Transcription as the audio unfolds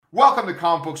Welcome to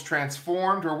Comic Books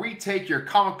Transformed, where we take your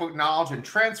comic book knowledge and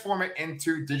transform it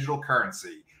into digital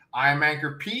currency. I am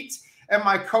Anchor Pete, and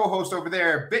my co-host over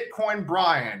there, Bitcoin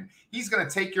Brian. He's going to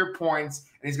take your points,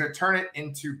 and he's going to turn it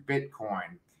into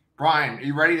Bitcoin. Brian, are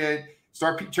you ready to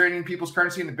start trading people's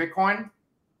currency into Bitcoin?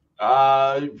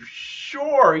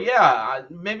 Sure, yeah.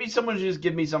 Maybe someone should just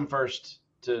give me some first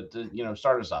to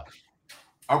start us off.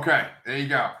 Okay, there you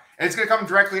go. It's going to come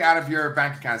directly out of your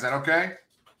bank account. Is that okay?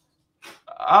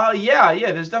 Yeah.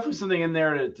 There's definitely something in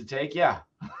there to take. Yeah.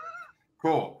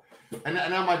 Cool. And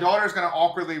now my daughter is going to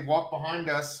awkwardly walk behind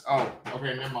us. Oh,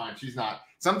 okay, never mind. She's not.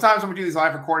 Sometimes when we do these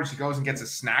live recordings, she goes and gets a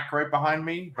snack right behind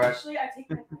me. But actually, I take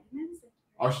my vitamins.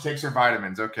 Oh, she takes her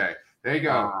vitamins. Okay, there you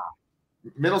go.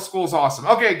 Middle school is awesome.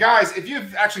 Okay, guys, if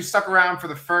you've actually stuck around for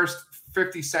the first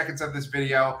 50 seconds of this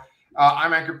video,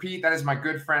 I'm Anchor Pete. That is my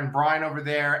good friend Brian over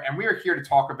there, and we are here to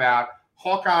talk about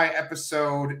Hawkeye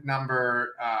episode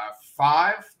number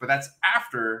 5, but that's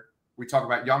after we talk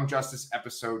about Young Justice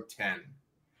episode 10.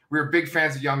 We're big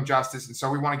fans of Young Justice, and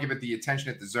so we want to give it the attention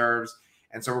it deserves,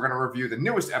 and so we're going to review the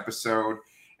newest episode.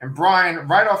 And Brian,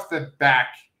 right off the back,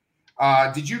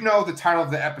 did you know the title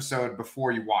of the episode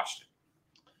before you watched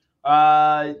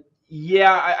it?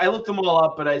 Yeah, I looked them all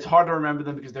up, but it's hard to remember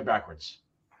them because they're backwards.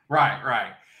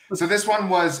 Right. So this one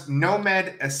was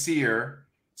Nomad Asir.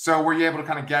 So were you able to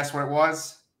kind of guess what it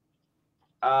was?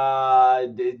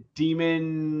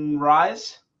 Demon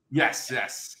Rise?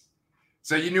 Yes.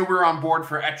 So you knew we were on board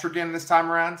for Etrigan this time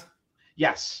around?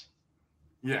 Yes.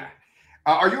 Yeah.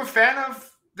 Are you a fan of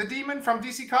the Demon from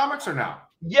DC Comics or no?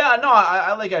 Yeah, no,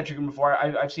 I like Etrigan before.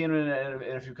 I've seen him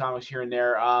in a few comics here and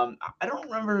there. I don't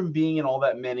remember him being in all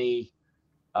that many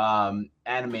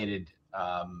animated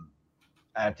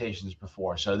adaptations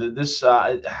before. So this,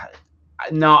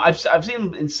 no, I've seen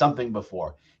him in something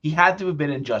before. He had to have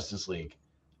been in Justice League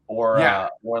or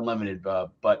Unlimited,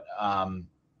 but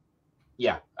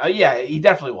he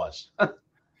definitely was.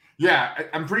 Yeah,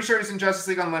 I'm pretty sure he's in Justice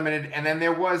League Unlimited, and then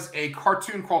there was a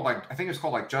cartoon called I think it was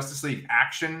called Justice League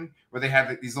Action, where they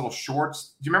had these little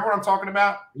shorts. Do you remember what I'm talking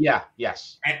about? Yeah.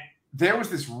 Yes. And there was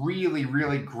this really,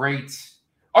 really great.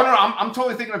 Oh no, I'm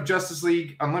totally thinking of Justice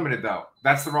League Unlimited though.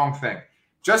 That's the wrong thing.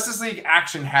 Justice League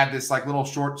Action had this little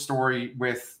short story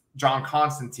with John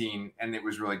Constantine, and it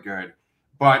was really good.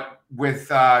 But with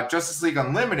Justice League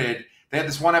Unlimited, they had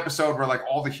this one episode where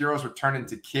all the heroes were turned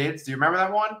into kids. Do you remember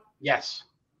that one? Yes.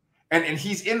 And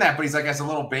he's in that, but he's as a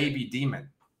little baby demon.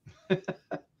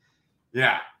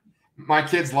 Yeah. My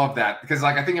kids love that because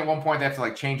I think at one point they have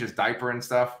to change his diaper and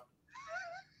stuff.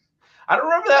 I don't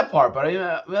remember that part, but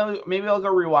maybe I'll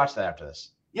go rewatch that after this.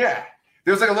 Yeah.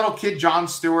 There was a little kid, John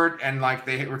Stewart, and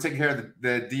they were taking care of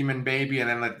the demon baby, and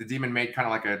then the demon made kind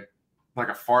of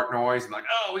a fart noise, and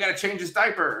we got to change his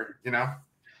diaper,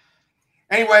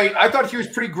 Anyway, I thought he was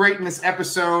pretty great in this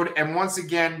episode, and once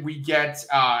again we get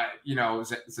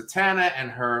Zatanna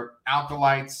and her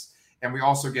acolytes, and we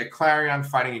also get Clarion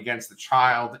fighting against the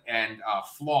Child and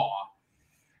Flaw.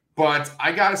 But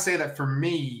I gotta say that for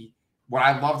me, what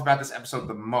I loved about this episode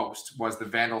the most was the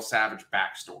Vandal Savage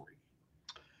backstory.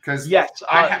 Because yes,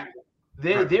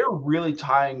 they're really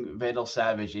tying Vandal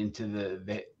Savage into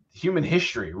the human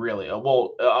history, really, of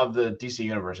the DC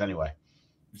universe, anyway.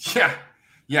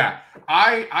 Yeah.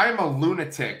 I'm a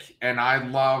lunatic, and I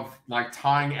love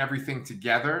tying everything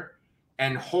together.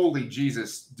 And holy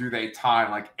Jesus, do they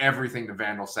tie everything to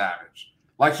Vandal Savage?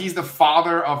 He's the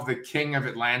father of the King of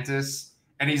Atlantis,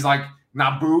 and he's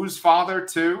Naboo's father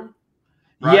too.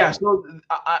 Right? Yeah. So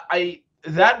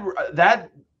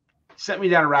that sent me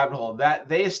down a rabbit hole. That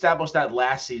they established that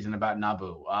last season about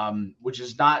Naboo, which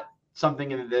is not something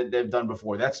that they've done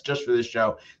before. That's just for this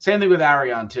show. Same thing with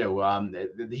Arion too.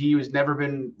 He was never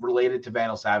been related to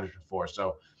Vandal Savage before,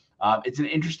 so it's an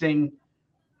interesting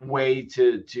way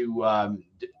to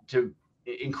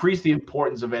increase the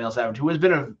importance of Vandal Savage, who has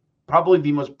been probably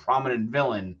the most prominent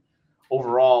villain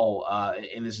overall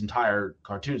in this entire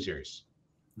cartoon series.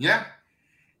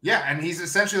 Yeah, and he's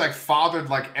essentially fathered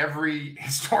every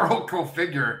historical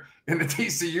figure in the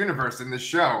DC universe in this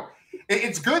show.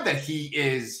 It's good that he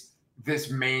is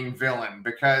this main villain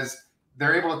because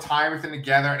they're able to tie everything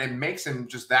together, and it makes him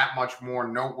just that much more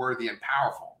noteworthy and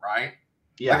powerful, right?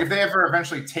 Yeah. If they ever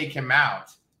eventually take him out,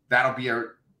 that'll be a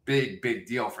big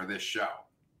deal for this show.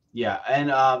 Yeah, and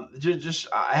just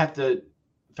I have to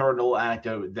throw a little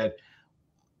anecdote that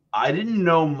I didn't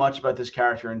know much about this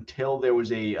character until there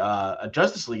was a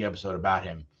Justice League episode about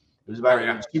him. It was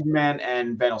about Superman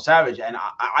and Vandal Savage, and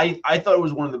I thought it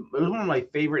was one of my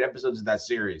favorite episodes of that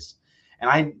series. And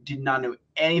I did not know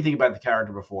anything about the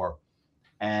character before,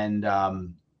 and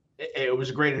it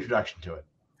was a great introduction to it.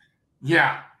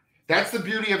 Yeah, That's the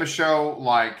beauty of a show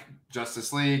like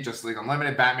Justice League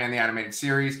Unlimited, Batman the Animated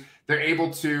Series. They're able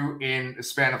to, in a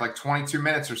span of like 22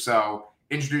 minutes or so,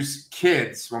 introduce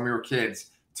kids, when we were kids,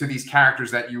 to these characters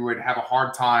that you would have a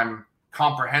hard time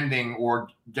comprehending or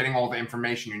getting all the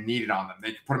information you needed on them.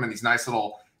 They could put them in these nice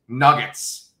little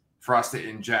nuggets for us to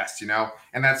ingest, you know?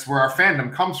 And that's where our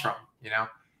fandom comes from, you know?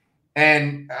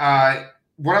 And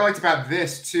what I liked about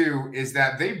this, too, is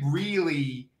that they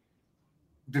really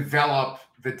develop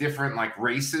the different like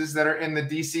races that are in the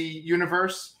DC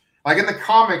universe. Like in the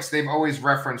comics, they've always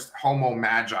referenced Homo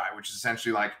Magi, which is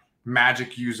essentially like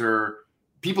magic user,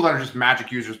 people that are just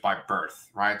magic users by birth,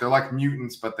 right? They're like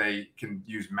mutants, but they can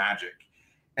use magic.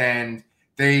 And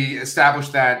they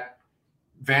established that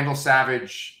Vandal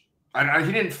Savage,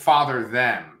 he didn't father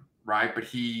them, right? But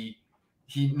he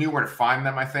knew where to find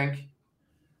them, I think.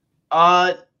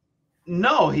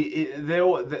 No,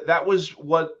 that was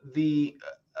what the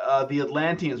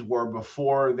Atlanteans were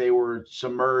before they were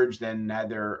submerged and had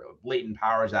their latent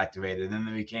powers activated. And then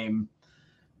they became,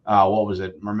 what was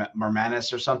it,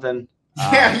 Mermanis or something?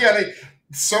 Yeah,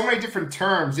 so many different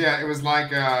terms. Yeah, it was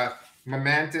like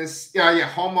Mamantis. Yeah,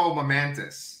 Homo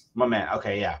Mamantis.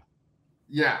 Okay, yeah.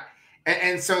 Yeah.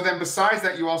 And so then besides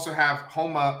that, you also have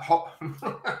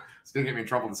it's going to get me in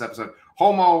trouble this episode,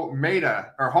 Homo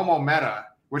Meta,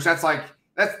 which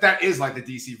that is like the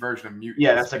DC version of mutant.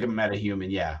 Yeah, that's like a meta-human,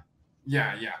 yeah.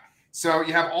 Yeah. So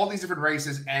you have all these different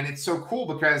races, and it's so cool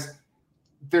because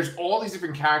there's all these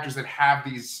different characters that have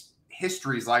these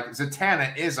histories. Like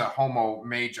Zatanna is a Homo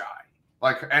Magi,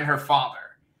 and her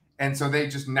father. And so they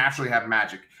just naturally have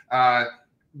magic.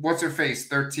 What's her face?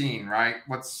 13, right?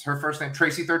 What's her first name?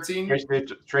 Tracy 13?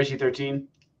 Tracy 13.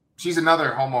 She's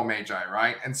another Homo Magi,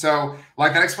 right? And so,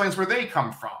 like, that explains where they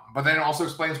come from. But then it also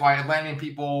explains why Atlantean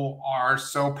people are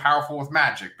so powerful with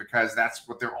magic, because that's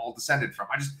what they're all descended from.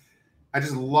 I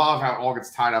just love how it all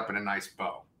gets tied up in a nice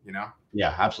bow, you know?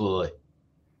 Yeah, absolutely.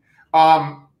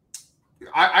 I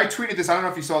tweeted this. I don't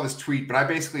know if you saw this tweet, but I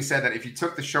basically said that if you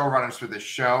took the showrunners for this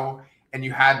show and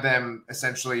you had them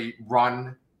essentially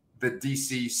run the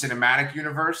DC cinematic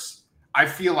universe, I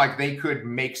feel like they could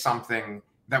make something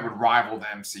that would rival the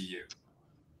MCU.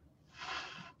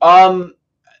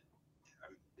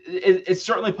 It's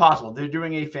certainly possible. They're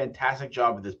doing a fantastic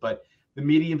job with this, but the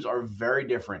mediums are very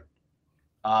different.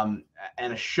 And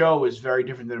a show is very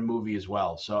different than a movie as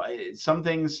well. So some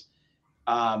things,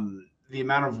 the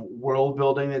amount of world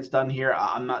building that's done here,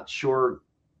 I'm not sure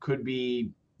could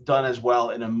be done as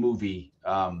well in a movie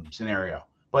scenario.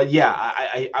 But yeah,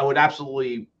 I would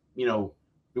absolutely, be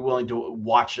willing to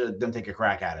watch them take a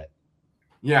crack at it.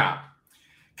 Yeah.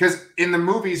 Because in the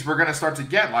movies, we're going to start to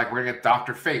get, we're going to get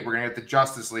Dr. Fate. We're going to get the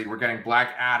Justice League. We're getting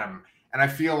Black Adam. And I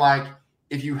feel like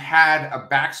if you had a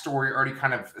backstory already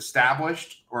kind of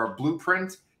established or a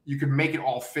blueprint, you could make it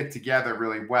all fit together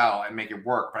really well and make it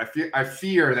work. But I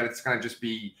fear that it's going to just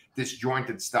be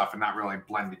disjointed stuff and not really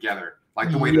blend together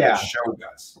like the way that the show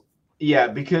does. Yeah,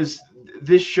 because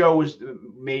this show was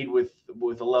made with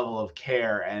a level of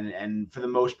care, and for the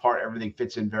most part, everything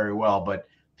fits in very well. But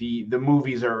the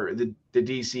movies are the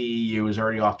DCEU is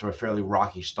already off to a fairly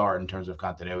rocky start in terms of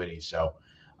continuity. So,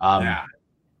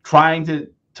 trying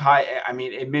to tie,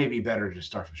 it may be better to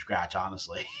start from scratch,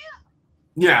 honestly.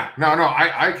 Yeah, no,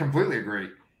 I completely agree.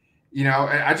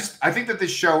 I think that this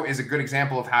show is a good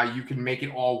example of how you can make it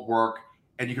all work,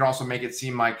 and you can also make it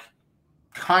seem like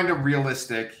kind of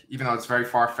realistic, even though it's very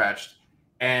far-fetched.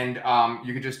 And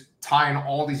you could just tie in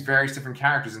all these various different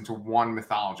characters into one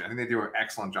mythology. I think they do an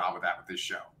excellent job with that with this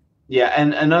show. Yeah,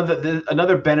 and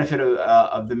another benefit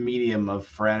of the medium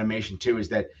for animation too is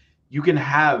that you can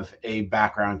have a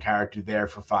background character there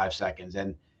for 5 seconds,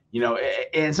 and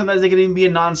and sometimes they can even be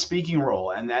a non-speaking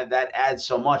role, and that adds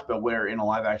so much. But where in a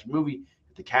live-action movie, you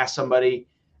have to cast somebody,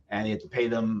 and you have to pay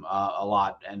them a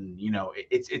lot, and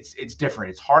it's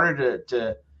different. It's harder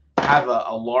to have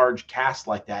a large cast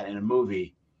like that in a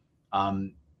movie,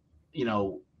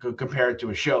 compared to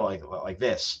a show like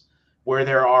this, where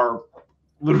there are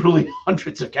literally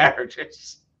hundreds of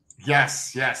characters.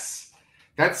 Yes, that's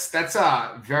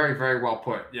very, very well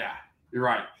put. Yeah, you're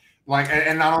right.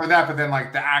 And not only that, but then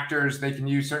the actors, they can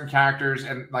use certain characters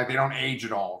and they don't age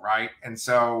at all, right? And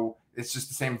so it's just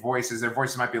the same voices. Their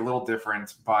voices might be a little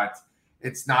different, but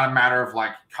it's not a matter of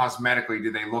cosmetically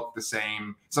do they look the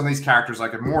same. Some of these characters,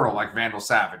 like Immortal, like Vandal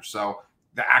Savage, so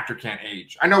the actor can't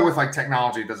age. I know with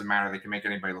technology, it doesn't matter. They can make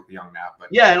anybody look young now. But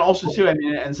yeah, and also too,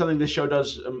 and something this show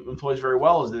does employs very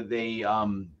well is that they,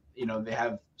 they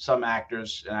have some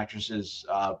actors and actresses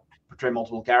portray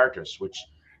multiple characters, which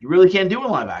you really can't do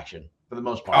in live action for the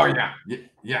most part. Oh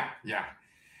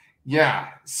yeah.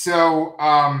 So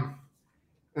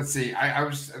let's see. I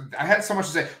had so much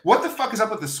to say. What the fuck is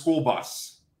up with the school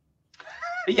bus?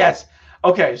 Yes.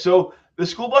 Okay. So the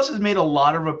school bus has made a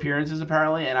lot of appearances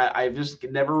apparently, and I've just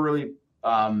never really,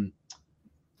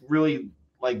 really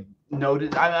like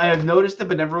noticed. I have noticed it,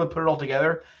 but never really put it all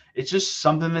together. It's just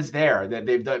something that's there that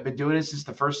they've been doing it since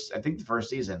the first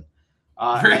season.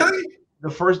 Really?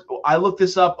 I looked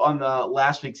this up on the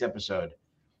last week's episode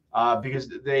because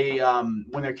they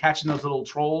when they're catching those little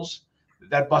trolls,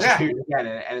 that bus appears again,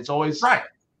 and it's always right.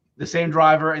 The same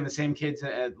driver and the same kids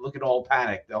looking all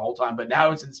panicked the whole time, but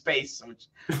now it's in space. Which...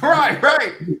 Right.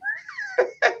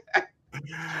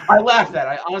 I laughed at it.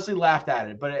 I honestly laughed at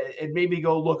it, but it made me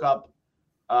go look up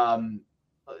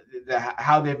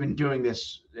how they've been doing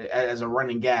this as a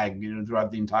running gag,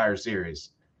 throughout the entire series.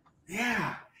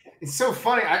 Yeah, it's so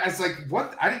funny. I was like,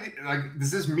 what? I didn't like.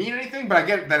 Does this mean anything? But I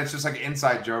get that it's just like an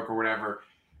inside joke or whatever.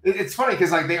 It's funny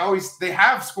because like they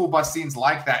have school bus scenes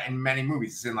like that in many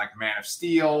movies. It's in like Man of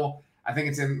Steel. I think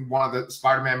it's in one of the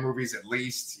Spider-Man movies at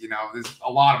least. There's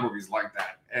a lot of movies like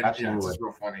that, and it's just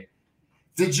real funny.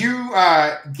 Did you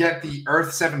get the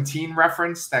Earth 17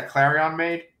 reference that Clarion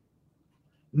made?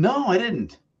 No, I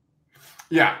didn't.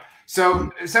 Yeah.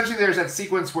 So essentially there's that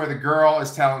sequence where the girl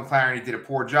is telling Clarion he did a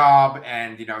poor job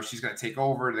and, she's going to take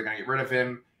over. They're going to get rid of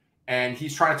him. And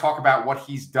he's trying to talk about what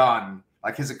he's done,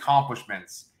 like his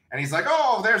accomplishments. And he's like,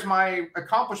 oh, there's my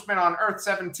accomplishment on Earth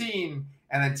 17.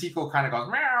 And then Tico kind of goes,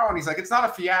 meow. And he's like, it's not a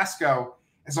fiasco.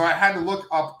 And so I had to look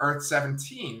up Earth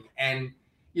 17. And,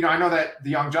 I know that the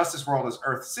Young Justice world is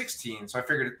Earth 16. So I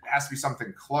figured it has to be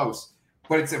something close.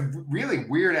 But it's a really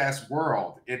weird-ass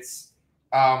world. It's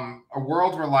a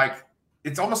world where, like,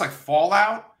 it's almost like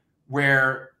Fallout,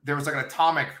 where there was, like, an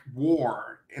atomic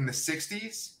war in the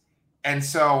 60s. And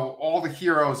so all the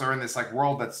heroes are in this, like,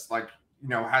 world that's, like,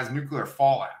 has nuclear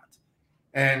fallout.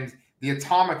 And the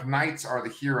Atomic Knights are the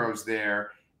heroes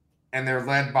there, and they're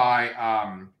led by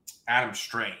Adam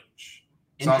Strange.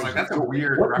 So I was like, that's a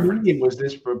weird reference. What medium was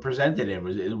this presented in?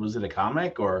 Was it a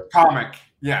comic or? Comic,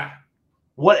 yeah.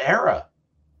 What era?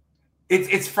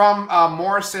 It's from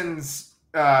Morrison's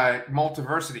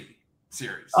Multiversity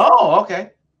series. Oh, okay.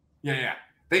 Yeah.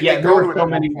 They go to so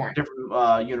many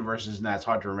different universes, and that's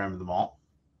hard to remember them all.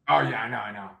 Oh yeah,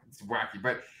 I know. It's wacky,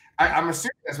 but I'm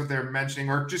assuming that's what they're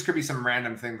mentioning, or it just could be some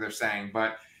random thing they're saying.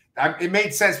 But it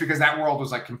made sense because that world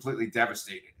was like completely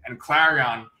devastated, and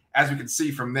Clarion, as we can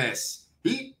see from this,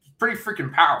 he's pretty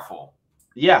freaking powerful.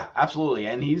 Yeah, absolutely,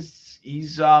 and he's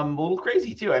a little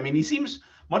crazy too. I mean, he seems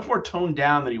much more toned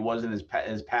down than he was in his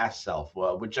past self,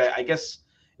 which I guess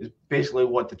is basically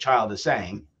what the child is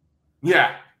saying.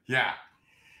 Yeah.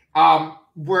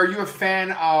 Were you a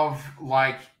fan of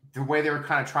like the way they were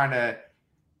kind of trying to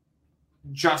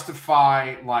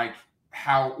justify like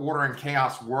how order and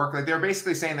chaos work? Like they're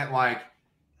basically saying that like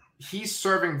he's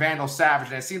serving Vandal Savage,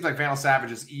 and it seems like Vandal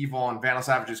Savage is evil and Vandal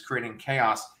Savage is creating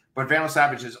chaos, but Vandal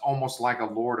Savage is almost like a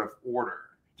lord of order.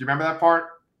 Do you remember that part?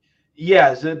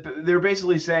 Yeah, so they're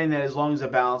basically saying that as long as the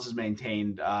balance is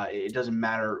maintained, it doesn't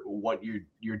matter what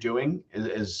you're doing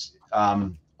is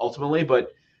ultimately.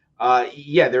 But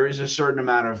there is a certain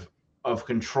amount of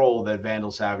control that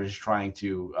Vandal Savage is trying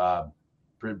to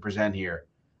present here,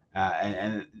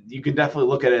 and you can definitely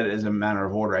look at it as a matter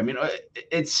of order. I mean,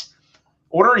 it's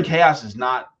order and chaos is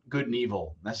not good and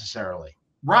evil necessarily.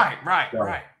 Right.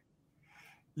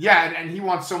 Yeah, and he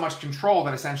wants so much control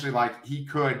that essentially, like, he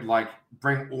could like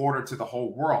bring order to the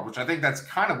whole world, which I think that's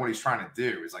kind of what he's trying to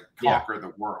do, is like conquer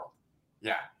the world.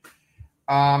 Yeah.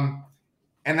 And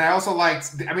I also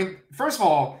liked, I mean, first of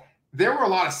all, there were a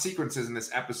lot of sequences in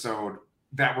this episode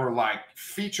that were like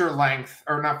feature length,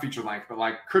 or not feature length, but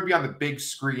like could be on the big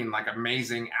screen, like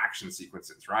amazing action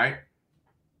sequences, right?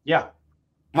 Yeah.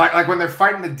 Like when they're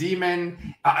fighting the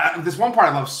demon. This one part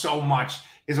I love so much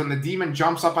is when the demon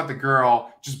jumps up at the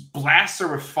girl, just blasts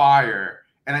her with fire,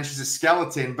 and then she's a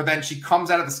skeleton, but then she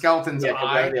comes out of the skeleton's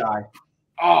eye.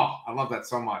 Oh, I love that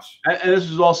so much. And this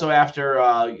was also after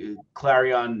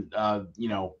Clarion,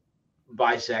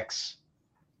 bisects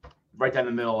right down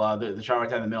the middle, the shot right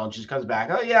down the middle, and she comes back.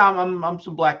 Oh yeah, I'm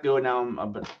some black dude now.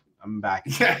 I'm back.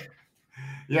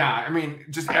 Yeah. I mean,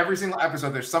 just every single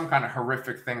episode, there's some kind of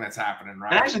horrific thing that's happening,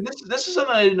 right? And actually, this is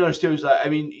something I didn't notice too. Is I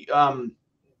mean,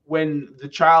 when the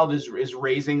child is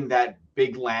raising that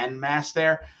big land mass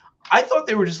there, I thought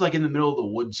they were just like in the middle of the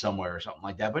woods somewhere or something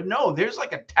like that. But no, there's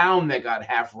like a town that got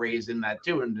half raised in that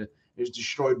too, and it was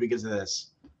destroyed because of this.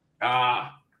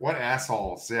 What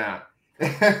assholes! Yeah,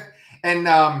 and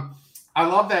I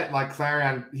love that like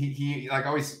Clarion, he like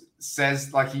always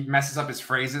says, like, he messes up his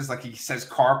phrases, like he says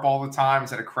carp all the time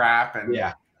instead of crap, and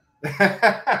yeah.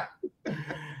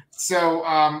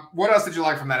 So, what else did you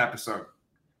like from that episode?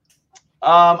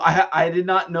 I did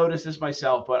not notice this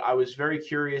myself, but I was very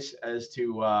curious as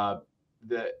to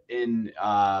in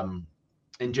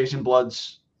Jason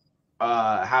Blood's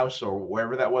house or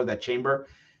wherever that was, that chamber.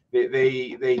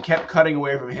 They kept cutting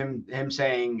away from him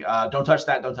saying, "Don't touch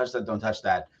that! Don't touch that! Don't touch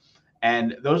that!"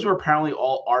 And those were apparently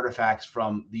all artifacts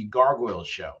from the Gargoyles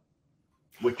show,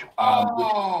 which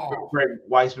Greg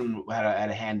Weisman had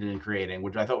a hand in creating,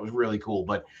 which I thought was really cool.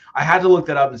 But I had to look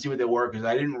that up and see what they were because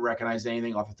I didn't recognize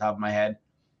anything off the top of my head.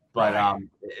 But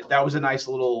that was a nice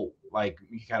little like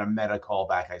kind of meta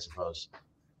callback, I suppose.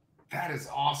 That is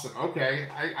awesome. Okay,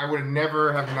 I would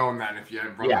never have known that if you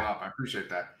had brought that up. I appreciate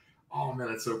that. Oh man,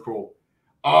 that's so cool.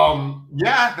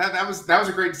 Yeah, that was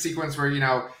a great sequence where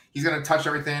he's gonna touch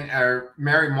everything. Or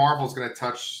Mary Marvel's gonna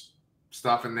touch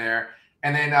stuff in there.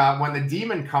 And then when the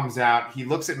demon comes out, he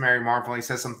looks at Mary Marvel and he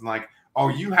says something like, "Oh,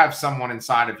 you have someone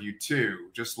inside of you too,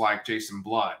 just like Jason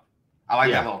Blood." I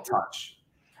like that little touch.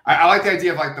 I like the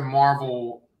idea of like the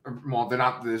Marvel. Well, they're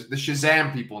not the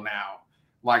Shazam people now.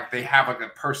 Like they have like a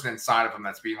person inside of them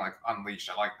that's being like unleashed.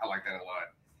 I like that a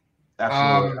lot.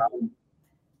 Absolutely.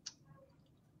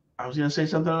 I was gonna say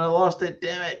something and I lost it.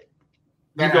 Damn it.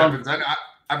 That happens.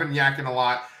 I've been yakking a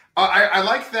lot. I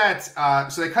like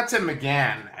that. So they cut to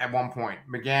McGann at one point.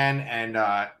 McGann and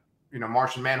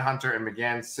Martian Manhunter and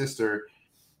McGann's sister.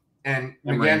 And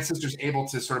McGann's sister's able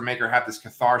to sort of make her have this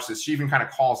catharsis. She even kind of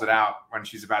calls it out when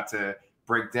she's about to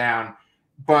break down.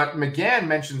 But McGann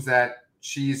mentions that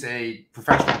she's a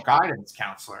professional guidance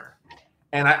counselor.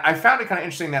 And I found it kind of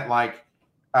interesting that like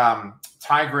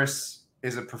Tigress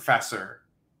is a professor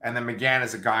and then McGann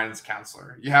is a guidance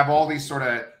counselor. You have all these sort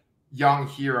of young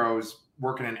heroes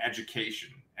working in education.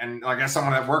 And like as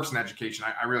someone that works in education,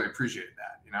 I really appreciated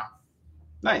that,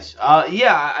 Nice.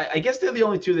 Yeah, I guess they're the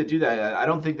only two that do that. I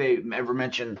don't think they ever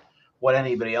mention what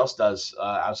anybody else does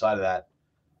outside of that.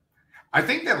 I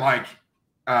think that like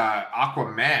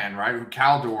Aquaman, right?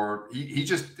 Kaldor, he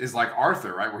just is like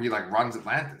Arthur, right? Where he like runs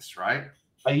Atlantis, right?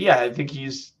 Yeah, I think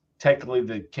he's technically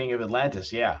the king of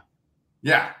Atlantis. Yeah.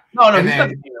 Yeah. No, he's not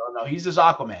the king. No, he's just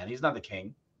Aquaman. He's not the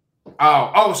king.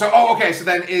 Okay. So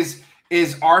then is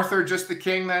Arthur just the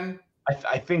king then?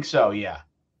 I think so. Yeah.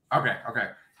 Okay.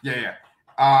 Yeah.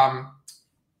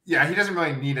 Yeah, he doesn't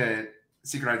really need a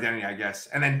secret identity, I guess.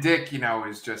 And then Dick,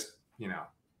 is just,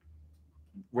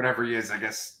 whatever he is, I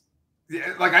guess.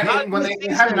 Yeah, like when they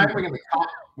have Nightwing in the comic,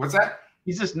 what's that?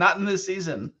 He's just not in this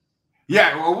season.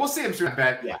 Yeah, well, we'll see him soon, I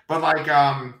bet. Yeah. But like,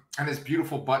 and his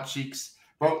beautiful butt cheeks.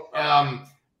 But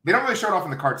they don't really show it off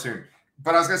in the cartoon.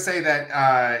 But I was gonna say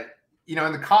that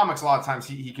in the comics, a lot of times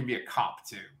he can be a cop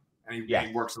too, and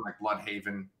he works in like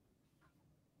Bloodhaven.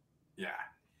 Yeah.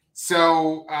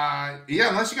 So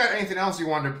unless you got anything else you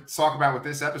wanted to talk about with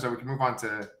this episode, we can move on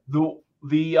to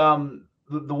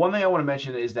the one thing I want to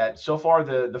mention is that so far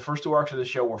the first two arcs of the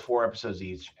show were 4 episodes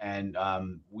each, and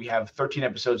we have 13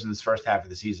 episodes in this first half of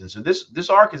the season. So this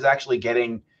arc is actually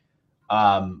getting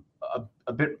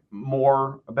a bit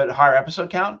higher episode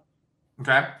count.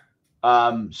 Okay.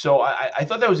 So I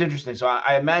thought that was interesting. So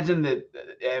I imagine that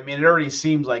it already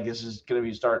seems like this is going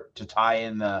to start to tie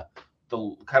in the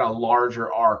kind of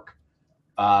larger arc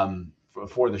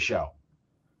for the show.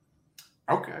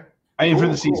 Okay. For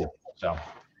the season. So.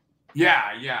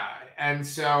 Yeah. And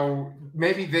so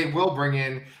maybe they will bring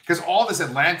in, because all this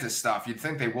Atlantis stuff, you'd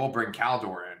think they will bring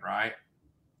Kaldor in, right?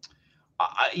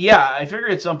 Yeah, I figure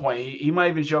at some point he might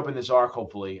even show up in this arc,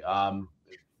 hopefully.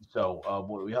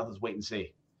 We have to wait and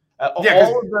see.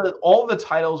 All of the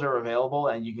titles are available,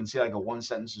 and you can see like a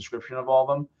 1-sentence description of all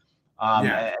of them.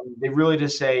 And they really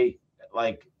just say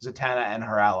like Zatanna and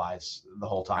her allies the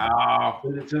whole time.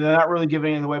 So they're not really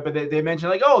giving it away, but they mention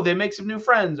like, they make some new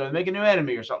friends or they make a new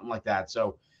enemy or something like that.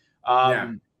 So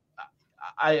I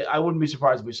wouldn't be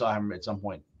surprised if we saw him at some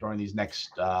point during these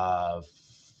next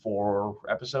 4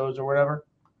 episodes or whatever.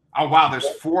 Oh wow, there's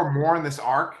 4 more in this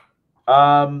arc.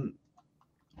 I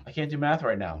can't do math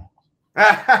right now.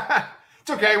 It's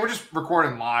okay. We're just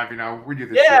recording live. We do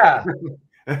this. Yeah.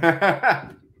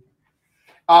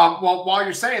 Well, while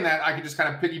you're saying that, I can just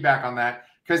kind of piggyback on that,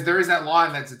 because there is that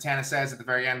line that Zatanna says at the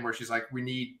very end where she's like, "We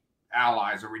need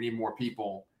allies, or we need more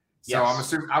people." So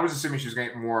yes. I was assuming she was going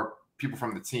to get more people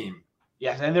from the team.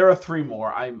 Yes, and there are 3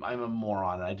 more. I'm a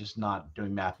moron. I'm just not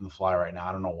doing math on the fly right now.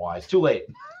 I don't know why. It's too late.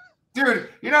 Dude,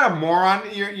 you're not a moron.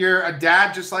 You're a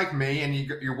dad just like me, and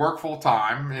you work full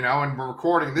time. And we're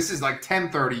recording. This is like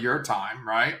 10:30 your time,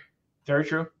 right? Very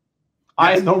true. Yes.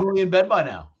 I am normally in bed by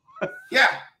now. Yeah.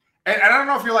 And I don't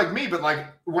know if you're like me, but like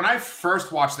when I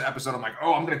first watched the episode, I'm like,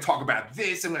 I'm going to talk about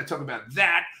this. I'm going to talk about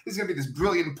that. This is going to be this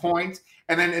brilliant point.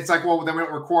 And then it's like, well, then we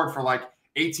don't record for like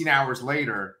 18 hours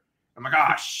later. I'm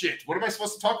like, shit, what am I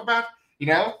supposed to talk about? You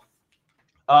know,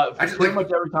 Pretty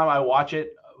much every time I watch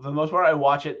it, for the most part, I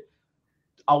watch it.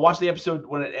 I'll watch the episode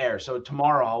when it airs. So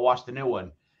tomorrow I'll watch the new one.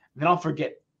 And then I'll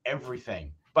forget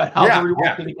everything. But I'll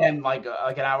rewatch it again like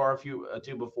an hour or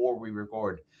two before we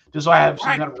record, just so I have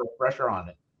some kind of refresher on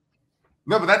it.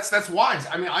 No, but that's wise.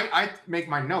 I mean, I make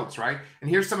my notes, right? And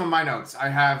here's some of my notes. I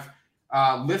have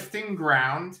lifting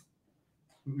ground,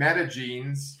 meta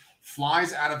genes,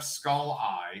 flies out of skull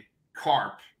eye,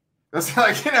 carp. That's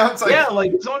like, you know, it's like, yeah,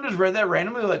 like someone just read that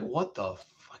randomly, like, what the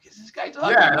fuck is this guy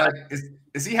talking about? Like,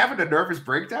 is he having a nervous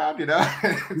breakdown? You know,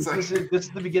 it's this is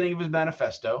the beginning of his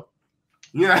manifesto.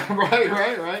 Yeah,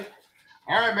 right.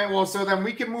 All right, man. Well, so then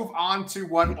we can move on to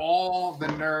what all the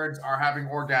nerds are having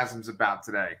orgasms about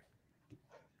today.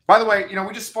 By the way, you know,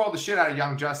 we just spoiled the shit out of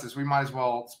Young Justice. We might as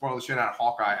well spoil the shit out of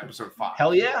Hawkeye episode 5.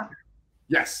 Hell yeah.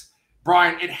 Yes.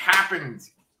 Brian, it happened.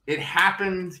 It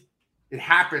happened.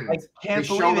 I can't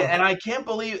believe it. And I can't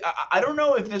believe, I don't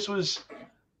know if this was,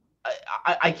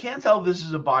 I can't tell if this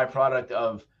is a byproduct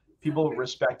of people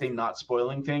respecting not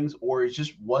spoiling things, or it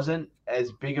just wasn't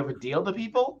as big of a deal to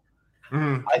people.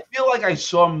 Mm. I feel like I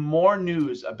saw more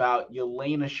news about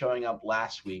Yelena showing up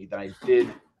last week than I did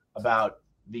about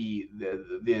the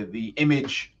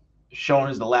image shown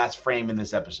as the last frame in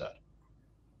this episode.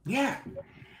 Yeah.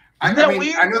 Isn't that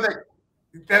weird? I know that.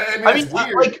 I mean,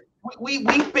 weird. Like we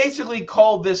basically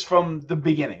called this from the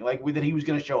beginning, like that he was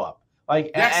going to show up. Like,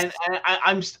 yes. and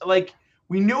I'm like,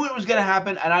 we knew it was going to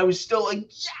happen, and I was still like,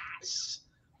 yes.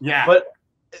 Yeah. But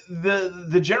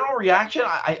the general reaction,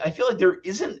 I feel like there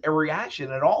isn't a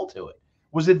reaction at all to it.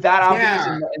 Was it that obvious,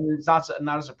 and it's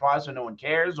not a surprise, so no one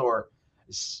cares, or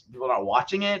people not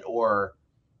watching it, or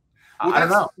I don't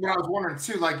know. What I was wondering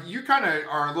too. Like, you kind of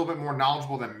are a little bit more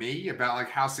knowledgeable than me about like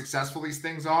how successful these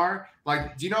things are.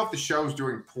 Like, do you know if the show's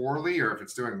doing poorly or if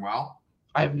it's doing well?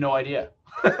 I have no idea.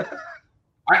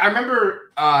 I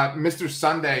remember Mr.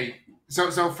 Sunday.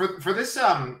 So for this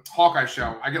Hawkeye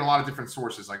show, I get a lot of different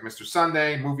sources, like Mr.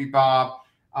 Sunday, Movie Bob,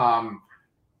 Comic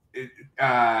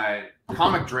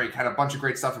Drake had a bunch of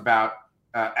great stuff about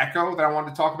Echo that I wanted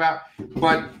to talk about.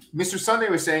 But Mr. Sunday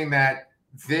was saying that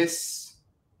this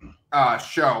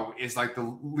show is like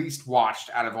the least watched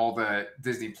out of all the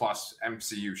Disney Plus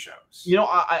MCU shows. You know,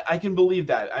 I can believe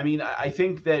that. I mean, I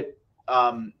think that,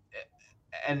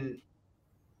 and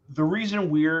the reason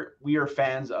we are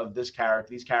fans of these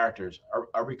characters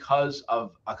are because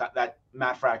of that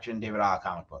Matt Fraction, David Aja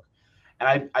comic book.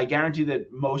 And I guarantee that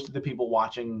most of the people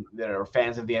watching that are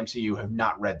fans of the MCU have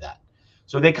not read that.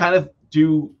 So they kind of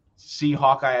do see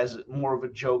Hawkeye as more of a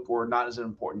joke or not as an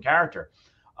important character.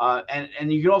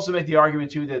 And you can also make the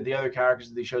argument, too, that the other characters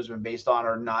that these shows have been based on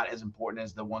are not as important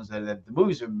as the ones that the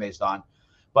movies have been based on.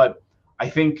 But I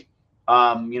think,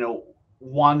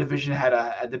 WandaVision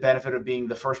had the benefit of being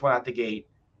the first one out the gate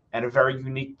and a very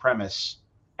unique premise.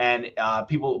 And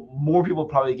more people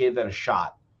probably gave that a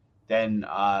shot than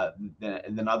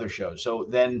other shows. So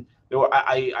then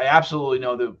I absolutely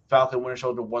know that Falcon Winter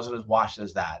Soldier wasn't as watched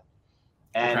as that.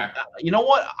 And you know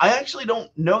what? I actually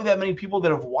don't know that many people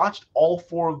that have watched all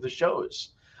 4 of the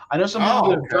shows. I know some people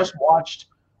that have just watched,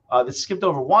 that skipped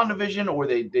over WandaVision, or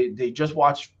they just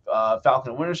watched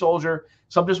Falcon and Winter Soldier.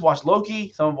 Some just watched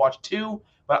Loki. Some have watched 2.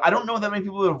 But I don't know that many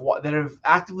people that have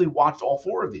actively watched all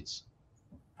 4 of these.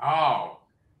 Oh.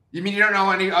 You mean you don't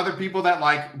know any other people that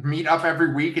like meet up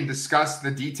every week and discuss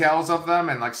the details of them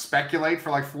and like speculate for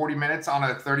like 40 minutes on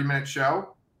a 30-minute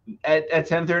show? At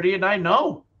 10:30 at night?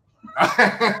 No.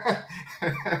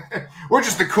 We're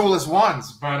just the coolest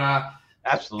ones, but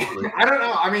absolutely. I don't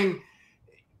know. I mean,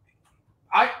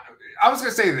 I was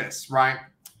gonna say this, right?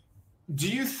 Do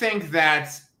you think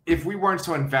that if we weren't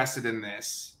so invested in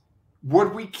this,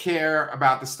 would we care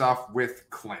about the stuff with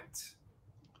Clint?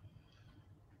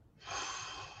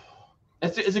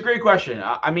 It's a great question.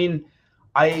 I mean,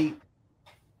 I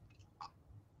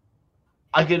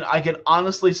can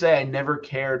honestly say I never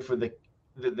cared for the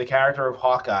character of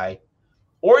Hawkeye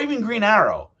or even Green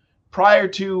Arrow prior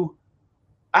to.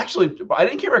 Actually, I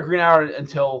didn't care about Green Arrow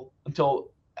until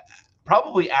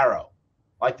probably Arrow,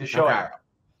 like the show Arrow.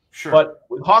 Sure. But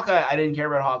with Hawkeye, I didn't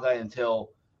care about Hawkeye until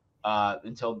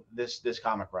this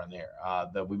comic run there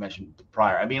that we mentioned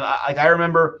prior. I mean, I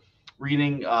remember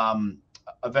reading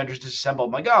Avengers Disassemble.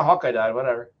 I'm like, oh, Hawkeye died,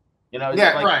 whatever. You know,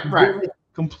 right.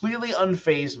 Completely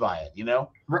unfazed by it, you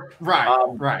know.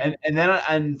 Right. And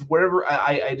then whatever,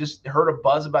 I just heard a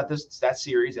buzz about that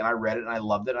series, and I read it and I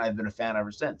loved it, and I've been a fan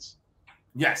ever since.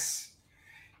 Yes.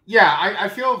 Yeah, I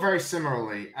feel very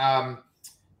similarly.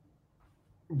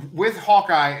 With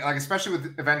Hawkeye, like especially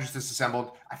with Avengers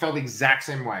Disassembled, I felt the exact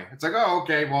same way. It's like, oh,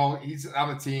 okay, well, he's on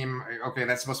the team. Okay,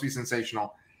 that's supposed to be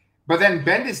sensational. But then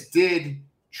Bendis did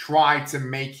try to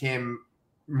make him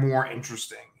more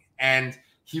interesting, and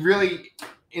he really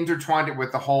intertwined it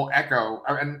with the whole Echo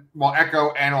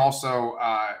and also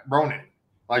Ronin,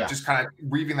 like just kind of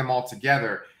weaving them all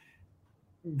together.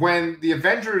 When the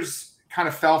Avengers kind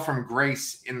of fell from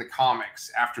grace in the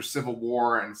comics after Civil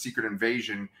War and Secret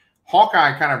Invasion,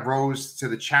 Hawkeye kind of rose to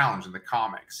the challenge in the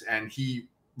comics, and he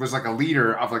was like a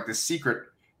leader of like the secret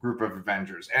group of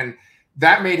Avengers, and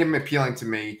that made him appealing to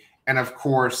me. And of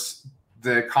course,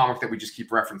 the comic that we just keep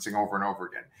referencing over and over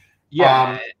again.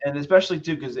 Yeah, and especially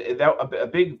too because a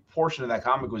big portion of that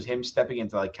comic was him stepping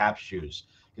into like Cap's shoes,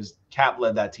 because Cap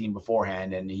led that team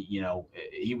beforehand, and he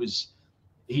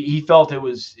felt it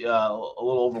was a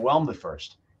little overwhelmed at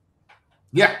first.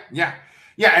 Yeah,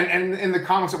 and in the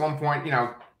comics at one point,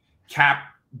 Cap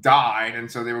died,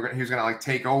 and so he was going to like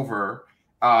take over.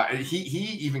 He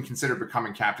even considered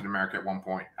becoming Captain America at one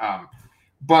point.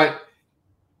 But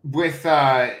with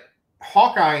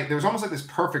Hawkeye, there was almost like this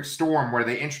perfect storm where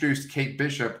they introduced Kate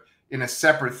Bishop in a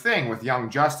separate thing with Young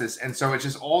Justice, and so it's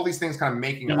just all these things kind of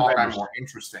making Hawkeye more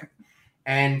interesting.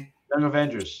 And Young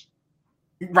Avengers.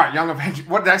 Right, Young Avengers.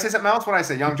 What did I say? Something else? What did I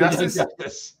say? Young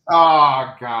Justice?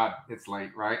 Oh God, it's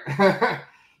late, right?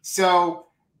 So,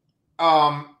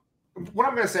 what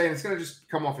I'm going to say, and it's going to just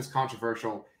come off as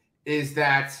controversial, is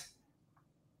that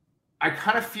I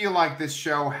kind of feel like this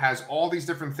show has all these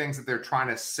different things that they're trying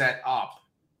to set up,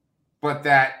 but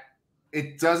that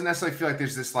it doesn't necessarily feel like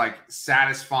there's this like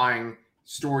satisfying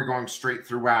story going straight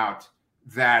throughout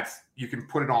that you can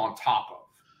put it all on top of.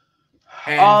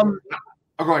 And,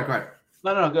 go ahead.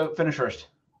 No, go finish first.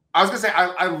 I was gonna say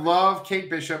I love Kate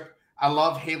Bishop. I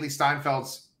love Haley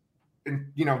Steinfeld's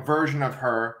version of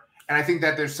her, and I think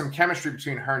that there's some chemistry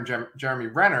between her and Jeremy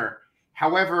Renner.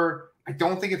 However, I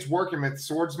don't think it's working with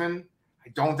Swordsman. I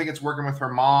don't think it's working with her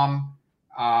mom.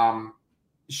 Her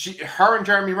and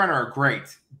Jeremy Renner are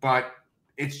great, but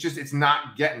it's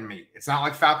not getting me. It's not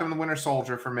like Falcon and the Winter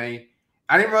Soldier for me.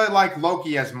 I didn't really like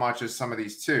Loki as much as some of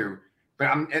these two, but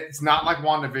it's not like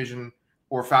WandaVision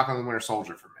or Falcon and the Winter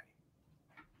Soldier for me.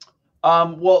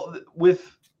 Well,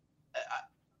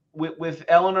 with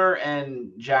Eleanor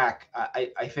and Jack,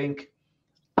 I think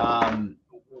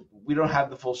we don't have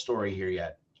the full story here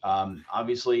yet.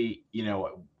 Obviously,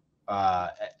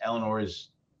 Eleanor is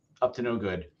up to no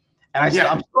good,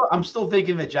 and I'm still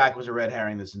thinking that Jack was a red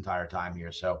herring this entire time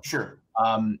here. So sure.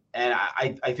 And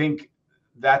I think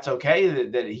that's okay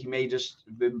that he may just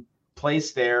been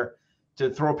placed there to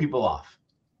throw people off.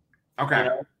 Okay.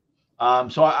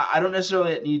 So I don't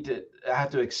necessarily have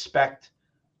to expect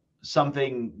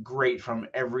something great from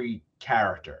every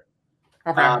character.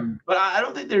 Okay. But I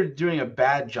don't think they're doing a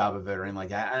bad job of it or anything like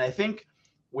that. And I think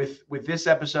with this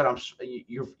episode,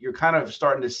 you're kind of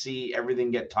starting to see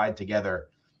everything get tied together,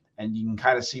 and you can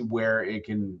kind of see where it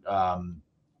can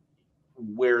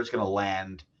where it's going to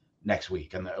land next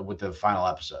week and with the final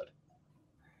episode.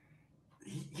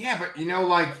 Yeah, but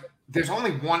there's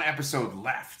only one episode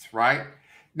left, right?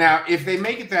 Now, if they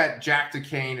make it that Jack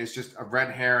DeCane is just a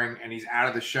red herring and he's out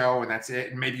of the show and that's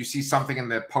it, and maybe you see something in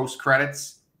the post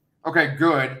credits, okay,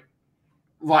 good.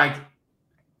 Like,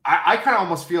 I kind of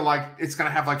almost feel like it's going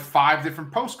to have like 5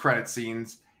 different post credit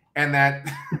scenes, and that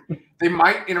they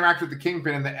might interact with the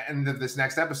Kingpin in the end of this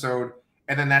next episode,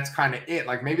 and then that's kind of it.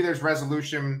 Like maybe there's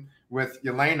resolution with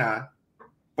Yelena,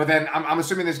 but then I'm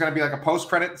assuming there's going to be like a post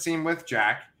credit scene with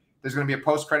Jack. There's going to be a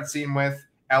post credit scene with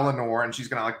Eleanor, and she's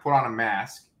going to like put on a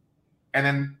mask, and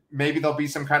then maybe there'll be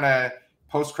some kind of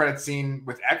post credit scene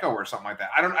with Echo or something like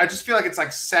that. I just feel like it's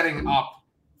like setting up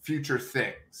future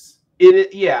things.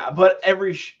 But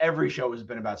every show has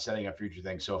been about setting up future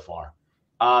things so far.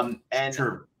 And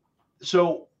True.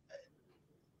 So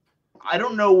I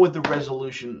don't know what the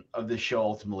resolution of this show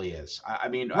ultimately is. I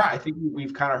mean, right. I think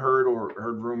we've kind of heard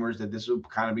rumors that this would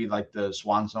kind of be like the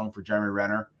swan song for Jeremy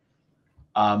Renner.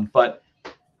 But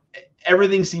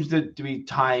everything seems to be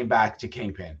tying back to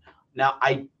Kingpin. Now,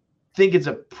 I think it's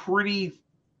a pretty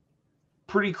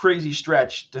crazy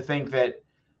stretch to think that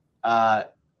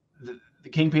the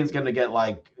Kingpin's going to get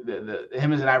like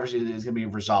him as an adversary is going to be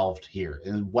resolved here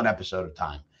in one episode of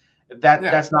time.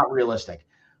 That's not realistic.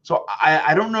 So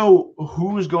I don't know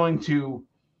who's going to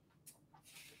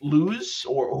lose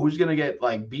or who's going to get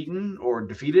like beaten or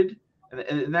defeated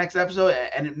in the next episode,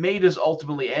 and it may just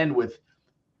ultimately end with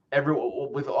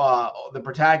the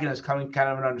protagonist coming kind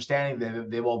of an understanding that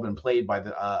they've all been played by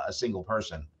a single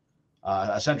person,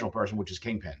 a central person, which is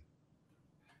Kingpin.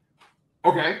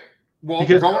 Okay. Well,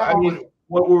 because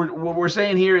what we're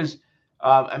saying here is,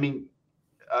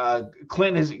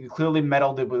 Clint has clearly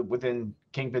meddled within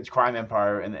Kingpin's crime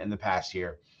empire in the past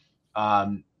year.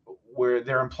 where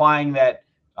they're implying that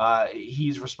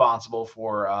he's responsible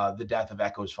for the death of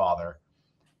Echo's father.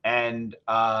 And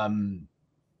how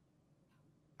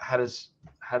does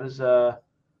Yelena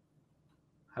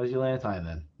tie in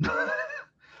then?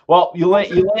 Well,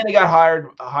 Yelena got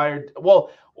hired.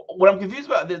 Well, what I'm confused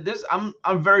about this,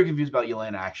 I'm very confused about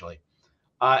Yelena actually,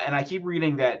 and I keep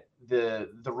reading that the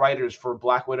writers for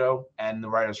Black Widow and the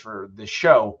writers for the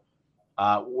show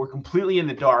were completely in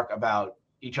the dark about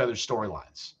each other's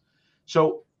storylines.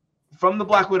 So, from the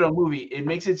Black Widow movie, it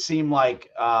makes it seem like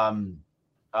the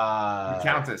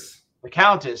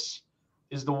Countess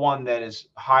is the one that is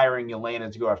hiring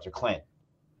Yelena to go after Clint.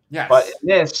 Yes. But in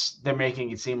this, they're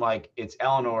making it seem like it's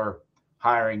Eleanor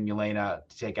hiring Yelena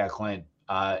to take out Clint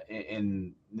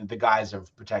in the guise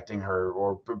of protecting her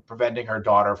or preventing her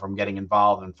daughter from getting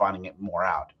involved and finding it more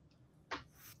out.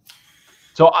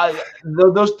 So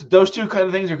those two kind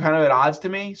of things are kind of at odds to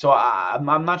me. So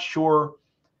I'm not sure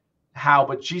how,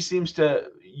 but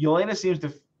Yelena seems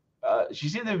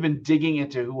to have been digging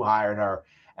into who hired her,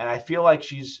 and I feels like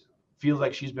she's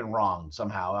been wrong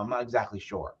somehow. I'm not exactly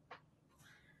sure.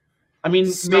 I mean,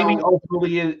 maybe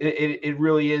ultimately it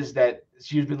really is that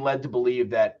she's been led to believe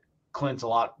that Clint's a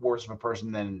lot worse of a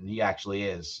person than he actually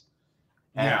is.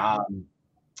 And,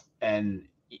 and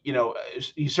you know,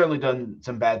 he's certainly done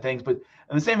some bad things, but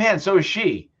on the same hand, so is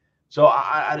she. So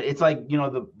it's like, you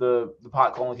know, the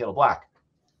pot calling the kettle black.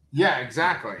 Yeah,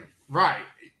 exactly. Right.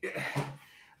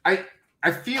 I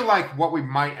feel like what we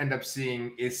might end up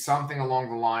seeing is something along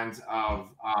the lines of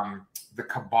the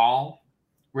Cabal.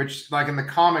 Which, like in the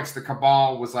comics, the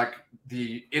Cabal was like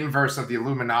the inverse of the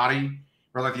Illuminati,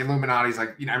 or like the Illuminati's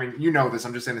like, you know, I mean, you know this,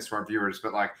 I'm just saying this to our viewers,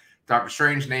 but like Doctor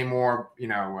Strange, Namor, you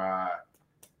know,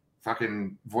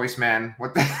 fucking Voice Man,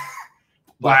 what the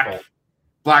Black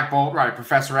Bolt, right?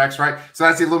 Professor X, right? So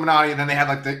that's the Illuminati, and then they had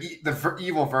like the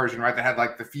evil version, right? They had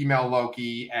like the female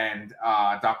Loki and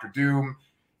Doctor Doom,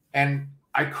 and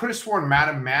I could have sworn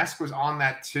Madame Mask was on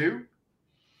that too,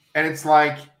 and it's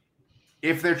like,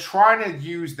 if they're trying to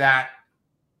use that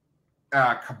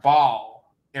Cabal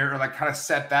or like kind of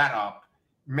set that up,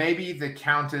 maybe the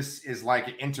Countess is like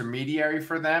an intermediary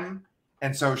for them.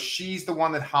 And so she's the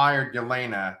one that hired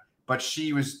Yelena, but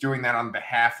she was doing that on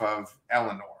behalf of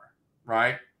Eleanor,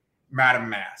 right? Madame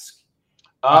Mask.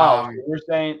 Oh,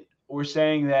 we're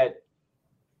saying that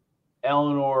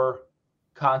Eleanor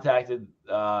contacted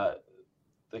the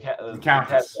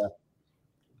Countess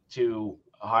to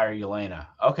hire Yelena.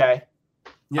 Okay.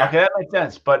 Yeah. Okay, that makes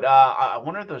sense. But I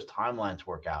wonder if those timelines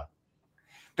work out.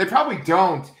 They probably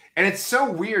don't. And it's so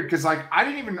weird because, like, I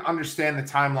didn't even understand the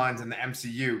timelines in the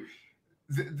MCU.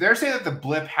 They're saying that the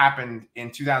blip happened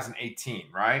in 2018,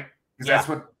 right? Because that's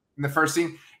what in the first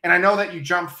scene. And I know that you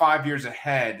jumped 5 years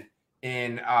ahead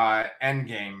in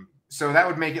Endgame. So that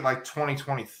would make it like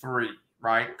 2023,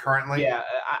 right? Currently. Yeah,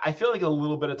 I feel like a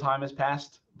little bit of time has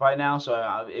passed by now.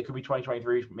 So it could be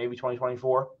 2023, maybe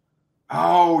 2024.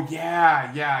 Oh,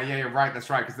 yeah, you're right. That's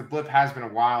right. Because the blip has been a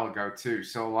while ago, too.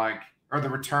 So, like, or the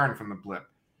return from the blip.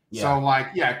 Yeah. So, like,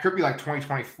 yeah, it could be like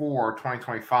 2024 or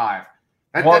 2025.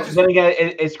 Then again,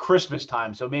 it's Christmas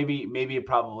time. So maybe it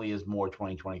probably is more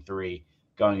 2023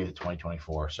 going into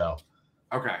 2024. So.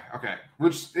 Okay.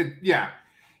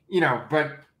 You know,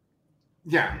 but,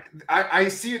 yeah, I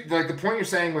see it. Like, the point you're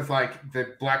saying with, like,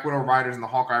 the Black Widow writers and the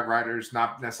Hawkeye writers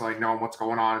not necessarily knowing what's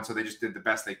going on. And so they just did the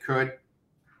best they could.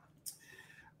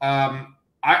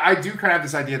 I do kind of have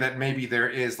this idea that maybe there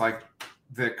is like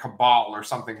the Cabal or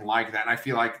something like that. And I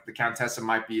feel like the Countessa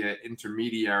might be an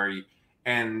intermediary,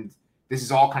 and this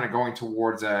is all kind of going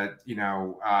towards a, you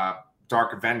know,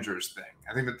 Dark Avengers thing.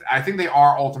 I think they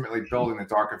are ultimately building the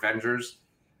Dark Avengers.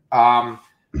 But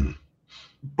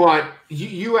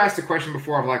you asked a question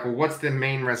before of like, well, what's the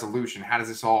main resolution? How does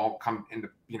this all come into,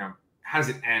 you know, how does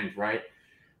it end, right?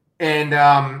 And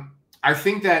I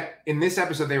think that in this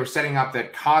episode, they were setting up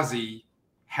that Kazi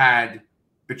had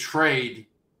betrayed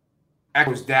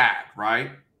Echo's dad,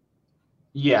 right?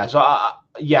 Yeah. So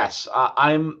yes,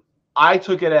 I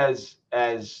took it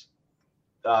as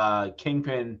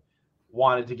Kingpin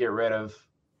wanted to get rid of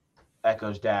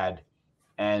Echo's dad,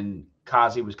 and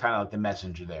Kazi was kind of like the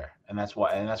messenger there, and that's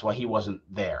why he wasn't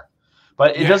there.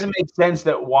 But it doesn't make sense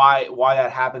that why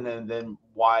that happened, and then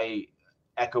why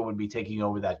Echo would be taking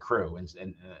over that crew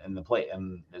in the play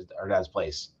and her dad's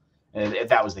place, and if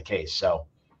that was the case. So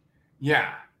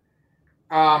yeah.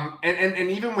 And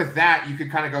even with that, you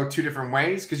could kind of go two different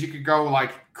ways, because you could go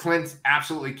like Clint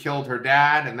absolutely killed her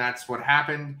dad and that's what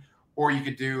happened, or you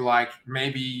could do like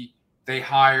maybe they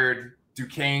hired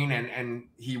Duquesne and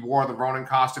he wore the Ronin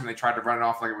costume and they tried to run it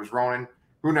off like it was Ronin.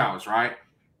 Who knows, right?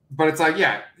 but it's like,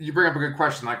 yeah, you bring up a good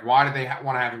question. Like, why do they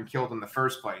want to have him killed in the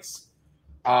first place?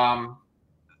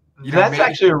 That's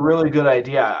actually a really good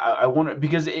idea. I wonder,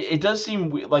 because it does seem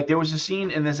like there was a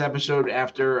scene in this episode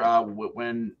after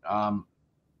when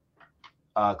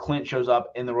Clint shows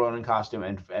up in the Ronin costume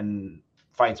and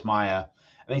fights Maya,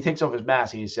 and he takes off his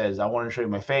mask and he says, "I want to show you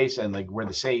my face," and like we're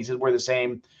the same. He says we're the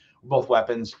same, both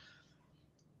weapons.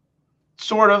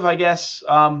 Sort of, I guess,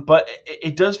 but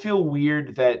it does feel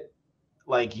weird that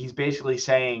like he's basically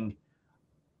saying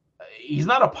he's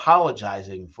not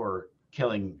apologizing for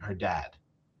killing her dad.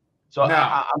 So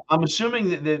no. I'm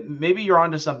assuming that maybe you're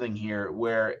onto something here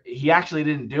where he actually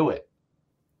didn't do it.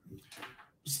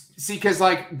 See, because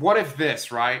like, what if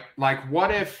this, right? Like,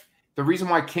 what if the reason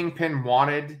why Kingpin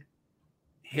wanted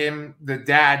the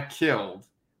dad killed,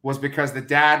 was because the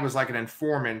dad was like an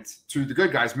informant to the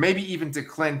good guys, maybe even to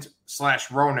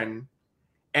Clint/Ronin.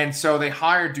 And so they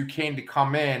hired Duquesne to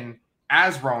come in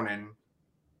as Ronin,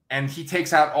 and he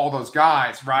takes out all those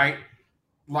guys, right?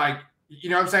 Like, you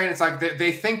know what I'm saying? It's like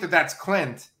they think that that's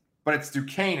Clint, but it's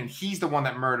Duquesne, and he's the one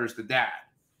that murders the dad.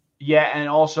 Yeah, and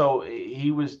also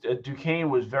Duquesne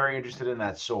was very interested in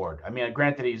that sword. I mean,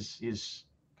 granted, he's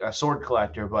a sword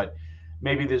collector, but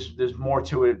maybe there's more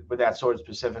to it with that sword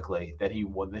specifically that he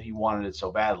wanted it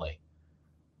so badly.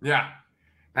 Yeah,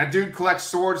 that dude collects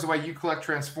swords the way you collect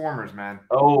Transformers, man.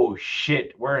 Oh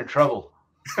shit, we're in trouble.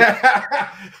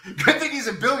 Good thing he's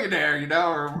a billionaire, you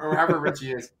know, or however rich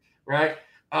he is, right?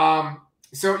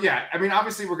 So yeah, I mean,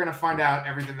 obviously we're gonna find out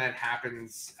everything that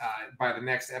happens by the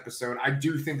next episode. I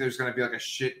do think there's gonna be like a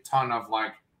shit ton of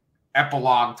like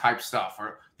epilogue type stuff,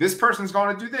 or this person's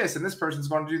going to do this and this person's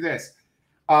going to do this.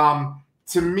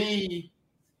 To me,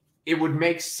 it would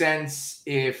make sense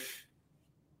if,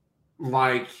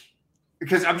 like,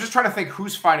 because I'm just trying to think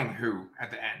who's fighting who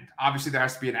at the end. Obviously, there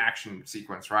has to be an action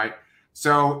sequence, right?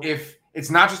 So if it's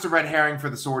not just a red herring for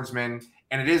the swordsman,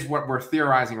 and it is what we're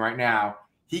theorizing right now,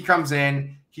 he comes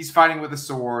in, he's fighting with a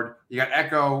sword. You got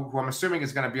Echo, who I'm assuming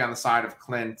is going to be on the side of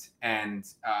Clint and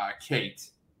Kate.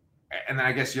 And then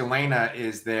I guess Yelena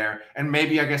is there. And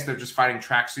maybe I guess they're just fighting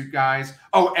tracksuit guys.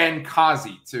 Oh, and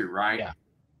Kazi too, right? Yeah.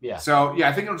 Yeah. So, yeah,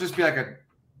 I think it'll just be like a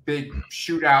big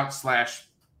shootout /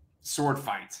 sword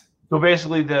fight. So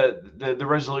basically the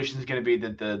resolution is going to be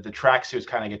that the tracksuits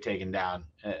kind of get taken down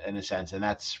in a sense. And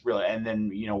that's really, and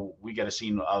then, you know, we get a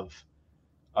scene of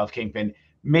Kingpin.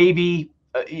 Maybe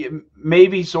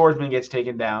Swordsman gets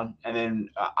taken down. And then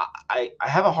I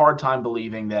have a hard time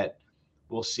believing that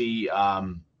we'll see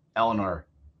Eleanor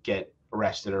get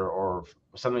arrested or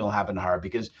something will happen to her,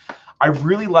 because I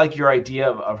really like your idea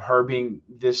of her being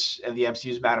this and the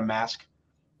MCU's Madam Mask,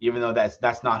 even though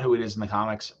that's not who it is in the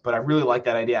comics. But I really like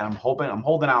that idea. I'm holding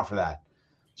out for that.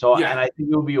 So yeah. And I think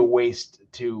it would be a waste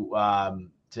to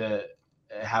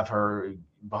have her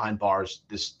behind bars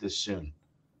this soon.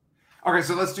 Okay,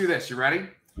 so let's do this. You ready?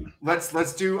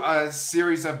 Let's do a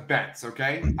series of bets.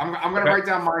 Okay, I'm gonna write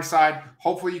down my side.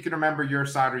 Hopefully, you can remember your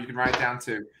side, or you can write it down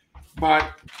too.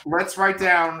 But let's write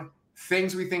down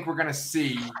things we think we're going to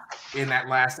see in that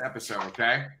last episode,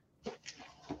 okay?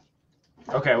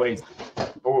 Okay, wait.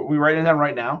 Are we writing it down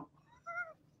right now?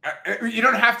 You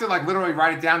don't have to, like, literally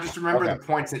write it down. Just remember the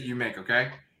points that you make, okay?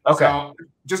 Okay. So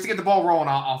just to get the ball rolling,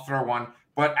 I'll throw one.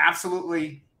 But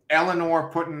absolutely, Eleanor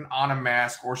putting on a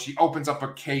mask, or she opens up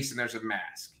a case and there's a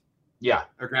mask. Yeah.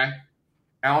 Okay?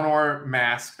 Eleanor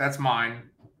mask. That's mine.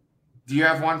 Do you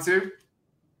have one, too?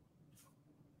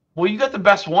 Well, you got the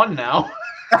best one now.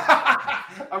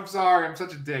 I'm sorry. I'm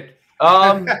such a dick.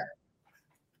 I'm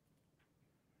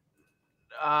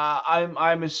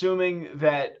assuming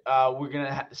that we're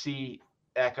gonna see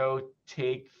Echo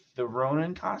take the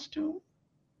Ronin costume.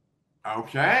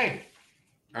 Okay.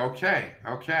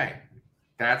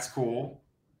 That's cool.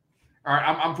 All right,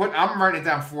 I'm writing it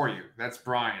down for you. That's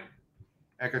Brian.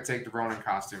 Echo take the Ronin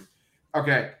costume.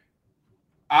 Okay.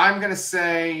 I'm gonna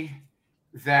say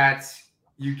that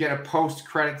you get a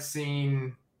post-credit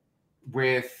scene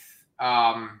with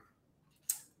no,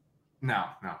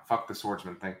 fuck the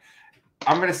swordsman thing.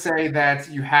 I'm gonna say that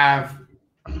you have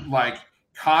like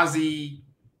Kazi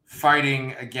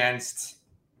fighting against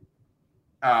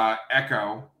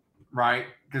Echo, right?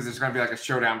 Because there's gonna be like a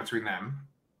showdown between them.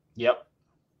 Yep.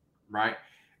 Right.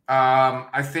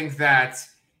 I think that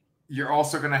you're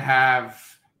also gonna have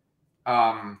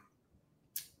oh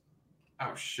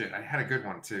shit, I had a good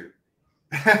one too.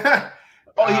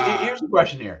 Here's the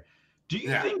question here. Do you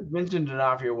think Vincent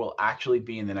D'Onofrio will actually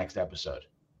be in the next episode?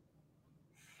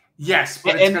 Yes,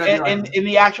 but in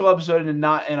the actual episode and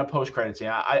not in a post-credit scene.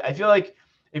 I feel like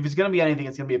if it's going to be anything,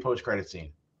 it's going to be a post-credit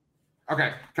scene.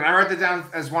 Okay. Can I write that down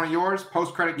as one of yours?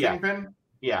 Post-credit Kingpin?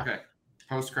 Yeah. Okay.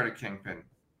 Post-credit Kingpin.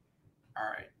 All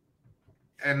right.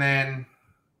 And then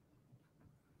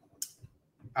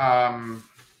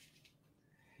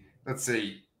let's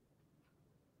see.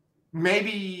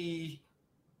 Maybe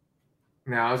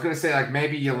I was gonna say like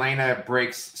maybe Yelena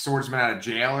breaks Swordsman out of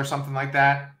jail or something like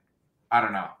that. I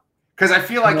don't know. Because I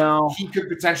feel like he could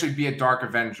potentially be a Dark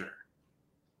Avenger.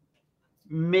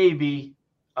 Maybe.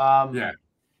 Yeah.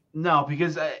 No,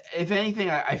 because if anything,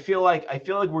 I feel like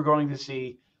we're going to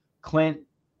see Clint,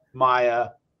 Maya,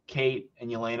 Kate, and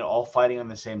Yelena all fighting on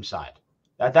the same side.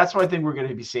 That's what I think we're going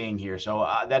to be seeing here. So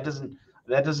that doesn't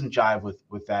jive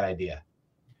with that idea.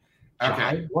 Okay.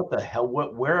 Jive? What the hell?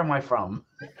 Where am I from?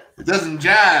 It doesn't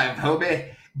jive,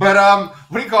 Hobie. But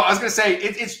what do you call it? I was going to say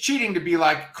it's cheating to be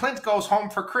like Clint goes home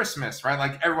for Christmas, right?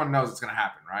 Like everyone knows it's going to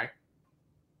happen, right?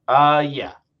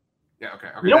 Yeah. Yeah. Okay.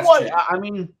 You know what? Cheating. I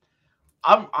mean,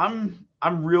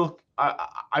 I'm real.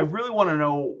 I really want to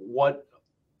know what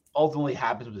ultimately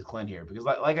happens with Clint here, because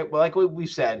like we've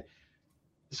said,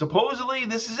 supposedly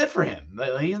this is it for him.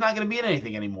 He's not going to be in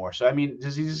anything anymore. So I mean,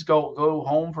 does he just go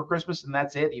home for Christmas and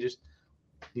that's it? He just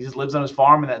lives on his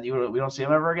farm and that we don't see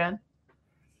him ever again?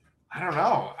 I don't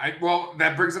know. Well,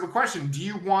 that brings up a question. Do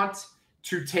you want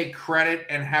to take credit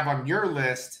and have on your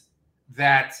list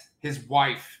that his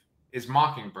wife is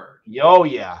Mockingbird? Oh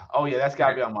yeah, that's got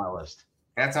to be on my list.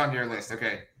 That's on your list.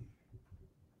 Okay.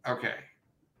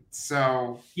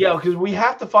 So yeah, because we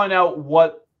have to find out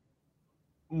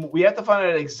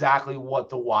exactly what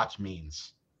the watch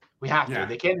means. We have to.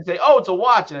 They can't say, "Oh, it's a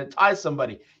watch and it ties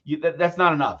somebody." That's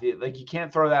not enough. Like you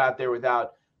can't throw that out there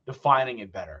without defining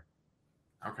it better.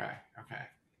 Okay.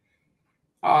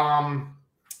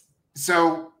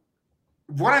 So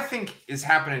what I think is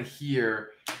happening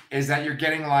here is that you're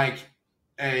getting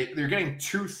you're getting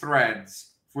two threads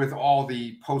with all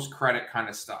the post-credit kind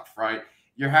of stuff, right?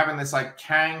 You're having this like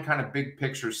Kang kind of big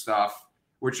picture stuff,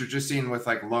 which you're just seeing with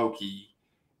like Loki,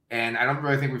 and I don't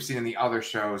really think we've seen in the other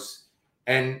shows.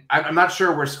 And I'm not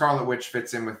sure where Scarlet Witch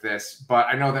fits in with this, but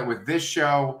I know that with this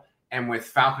show and with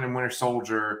Falcon and Winter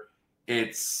Soldier,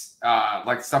 it's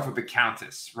like stuff with the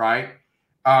Countess, right?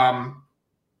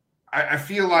 I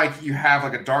feel like you have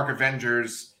like a Dark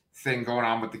Avengers thing going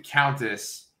on with the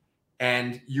Countess,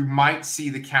 and you might see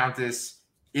the Countess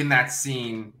in that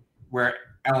scene where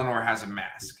Eleanor has a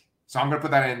mask. So I'm going to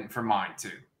put that in for mine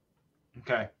too.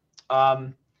 Okay.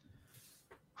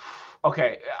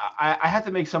 Okay. I have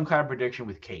to make some kind of prediction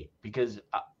with Kate, because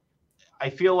I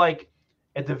feel like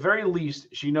at the very least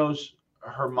she knows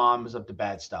her mom is up to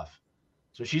bad stuff.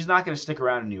 So she's not going to stick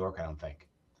around in New York, I don't think.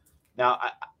 Now,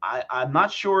 I'm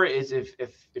not sure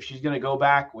if she's going to go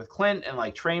back with Clint and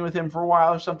like train with him for a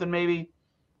while or something, maybe,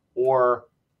 or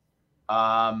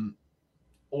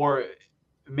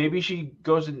maybe she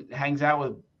goes and hangs out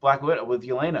with Black Widow, with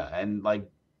Yelena, and like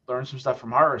learns some stuff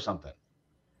from her or something.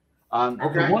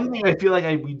 The one thing I feel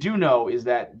like we do know is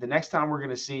that the next time we're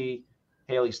going to see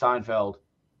Haley Steinfeld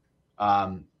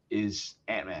is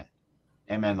Ant-Man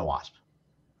and the Wasp.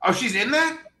 Oh, she's in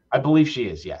that? I believe she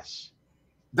is, yes.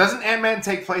 Doesn't Ant-Man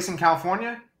take place in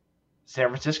California? San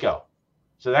Francisco.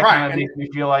 So that kind of makes me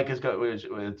feel like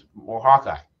it's more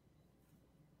Hawkeye.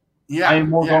 Yeah. I mean,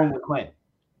 more going with Clint.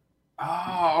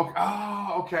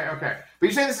 Oh, okay. But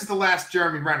you're saying this is the last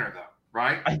Jeremy Renner, though,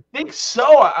 right? I think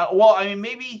so. Well, I mean,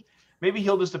 maybe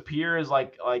he'll just appear as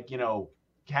like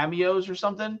cameos or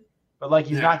something, but like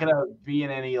he's not gonna be in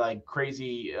any like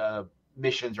crazy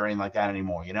missions or anything like that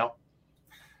anymore.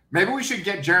 Maybe we should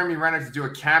get Jeremy Renner to do a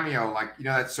cameo, like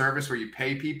that service where you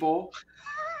pay people.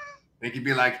 They could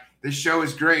be like, "This show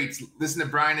is great. Listen to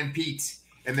Brian and Pete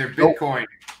and their Bitcoin."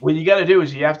 What you got to do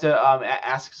is you have to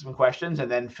ask some questions and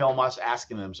then film us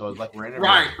asking them, so it's like we're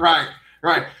interviewing. Right.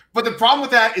 But the problem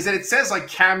with that is that it says like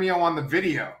cameo on the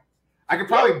video. I could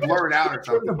probably blur it out or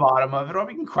something. The bottom of it, or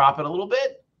we can crop it a little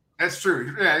bit. That's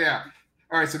true. Yeah.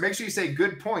 All right. So make sure you say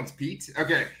good points, Pete.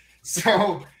 Okay.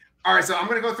 So. All right, so I'm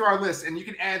going to go through our list, and you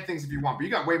can add things if you want, but you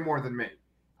got way more than me.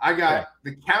 I got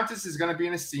the Countess is going to be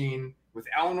in a scene with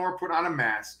Eleanor put on a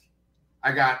mask.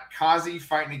 I got Kazi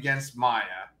fighting against Maya.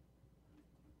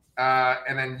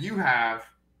 And then you have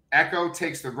Echo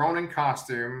takes the Ronin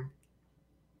costume,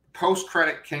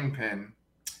 post-credit Kingpin.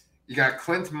 You got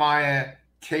Clint, Maya,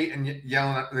 Kate, and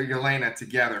Yelena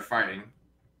together fighting.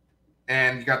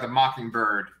 And you got the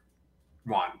Mockingbird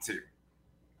one, too.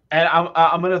 And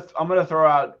I'm gonna throw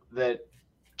out that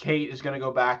Kate is gonna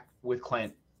go back with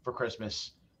Clint for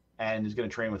Christmas and is gonna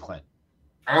train with Clint.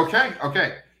 Okay.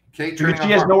 Kate, because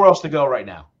she has nowhere else to go right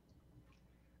now.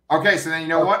 Okay, so then you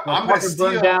know what? I'm gonna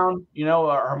steal down.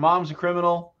 Her mom's a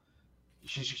criminal.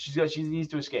 She needs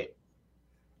to escape.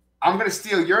 I'm going to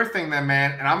steal your thing then,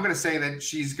 man, and I'm going to say that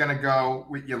she's going to go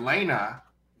with Yelena,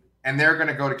 and they're going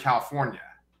to go to California.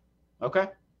 Okay.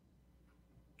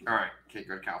 All right. Kate,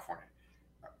 go to California.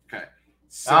 Okay.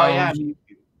 So, oh, yeah. I mean,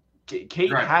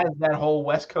 Kate has that whole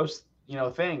West Coast,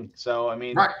 thing. So, I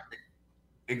mean. Right.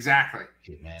 Exactly.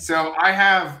 Shit, man. So I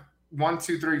have 1,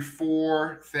 2, 3,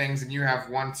 4 things, and you have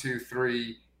 1, 2,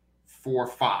 3, 4,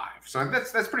 5. So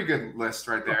that's pretty good list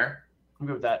right there. I'm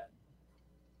good with that.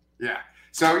 Yeah.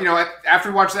 So, after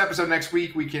we watch the episode next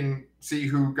week, we can see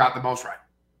who got the most right.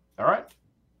 All right.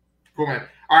 Cool, man.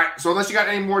 All right. So unless you got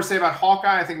any more to say about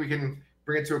Hawkeye, I think we can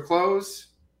bring it to a close.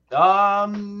 Yeah,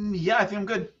 I think I'm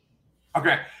good.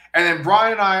 Okay. And then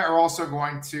Brian and I are also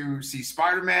going to see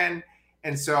Spider-Man.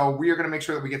 And so we are going to make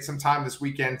sure that we get some time this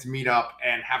weekend to meet up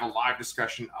and have a live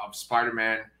discussion of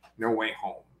Spider-Man No Way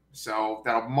Home. So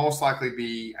that'll most likely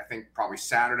be, I think, probably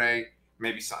Saturday,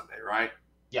 maybe Sunday, right?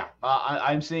 Yeah.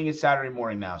 I'm seeing it Saturday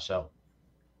morning now, so.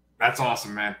 That's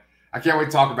awesome, man. I can't wait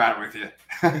to talk about it with you.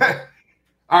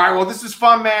 All right. Well, this was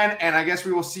fun, man. And I guess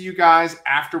we will see you guys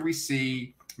after we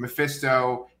see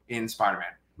Mephisto in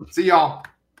Spider-Man. See y'all.